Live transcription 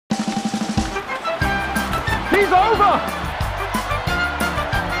He's over!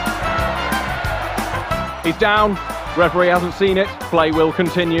 He's down. Referee hasn't seen it. Play will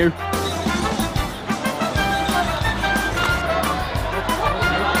continue.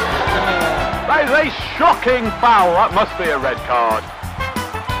 That is a shocking foul. That must be a red card.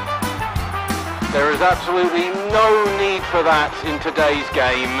 There is absolutely no need for that in today's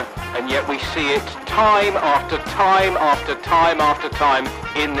game, and yet we see it time after time after time after time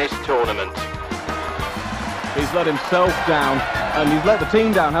in this tournament. He's let himself down, and he's let the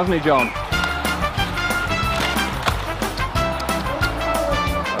team down, hasn't he, John?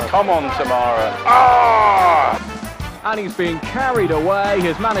 Come on, Tamara. Ah! And he's being carried away.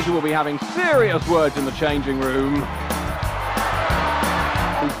 His manager will be having serious words in the changing room.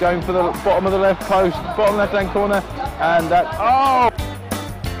 He's going for the bottom of the left post, bottom left-hand corner, and that. Oh!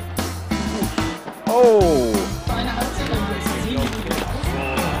 Oh!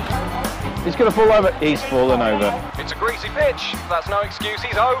 He's going to fall over. He's fallen over. It's a greasy pitch. That's no excuse.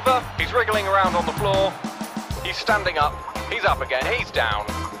 He's over. He's wriggling around on the floor. He's standing up. He's up again. He's down.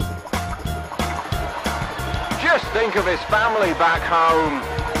 Just think of his family back home.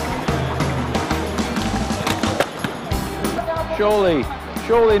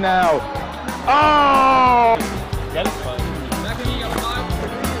 Surely now. Oh!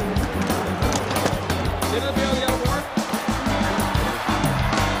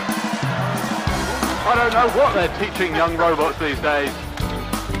 I don't know what they're teaching young robots these days.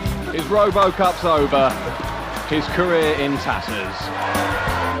 His RoboCup's over. His career in tatters.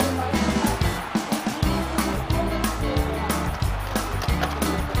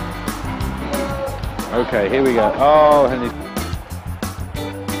 Okay, here we go. Oh, Henry.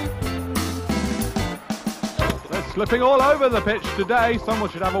 They're slipping all over the pitch today. Someone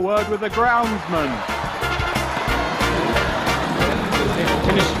should have a word with the groundsman.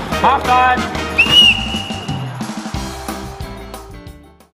 Half time.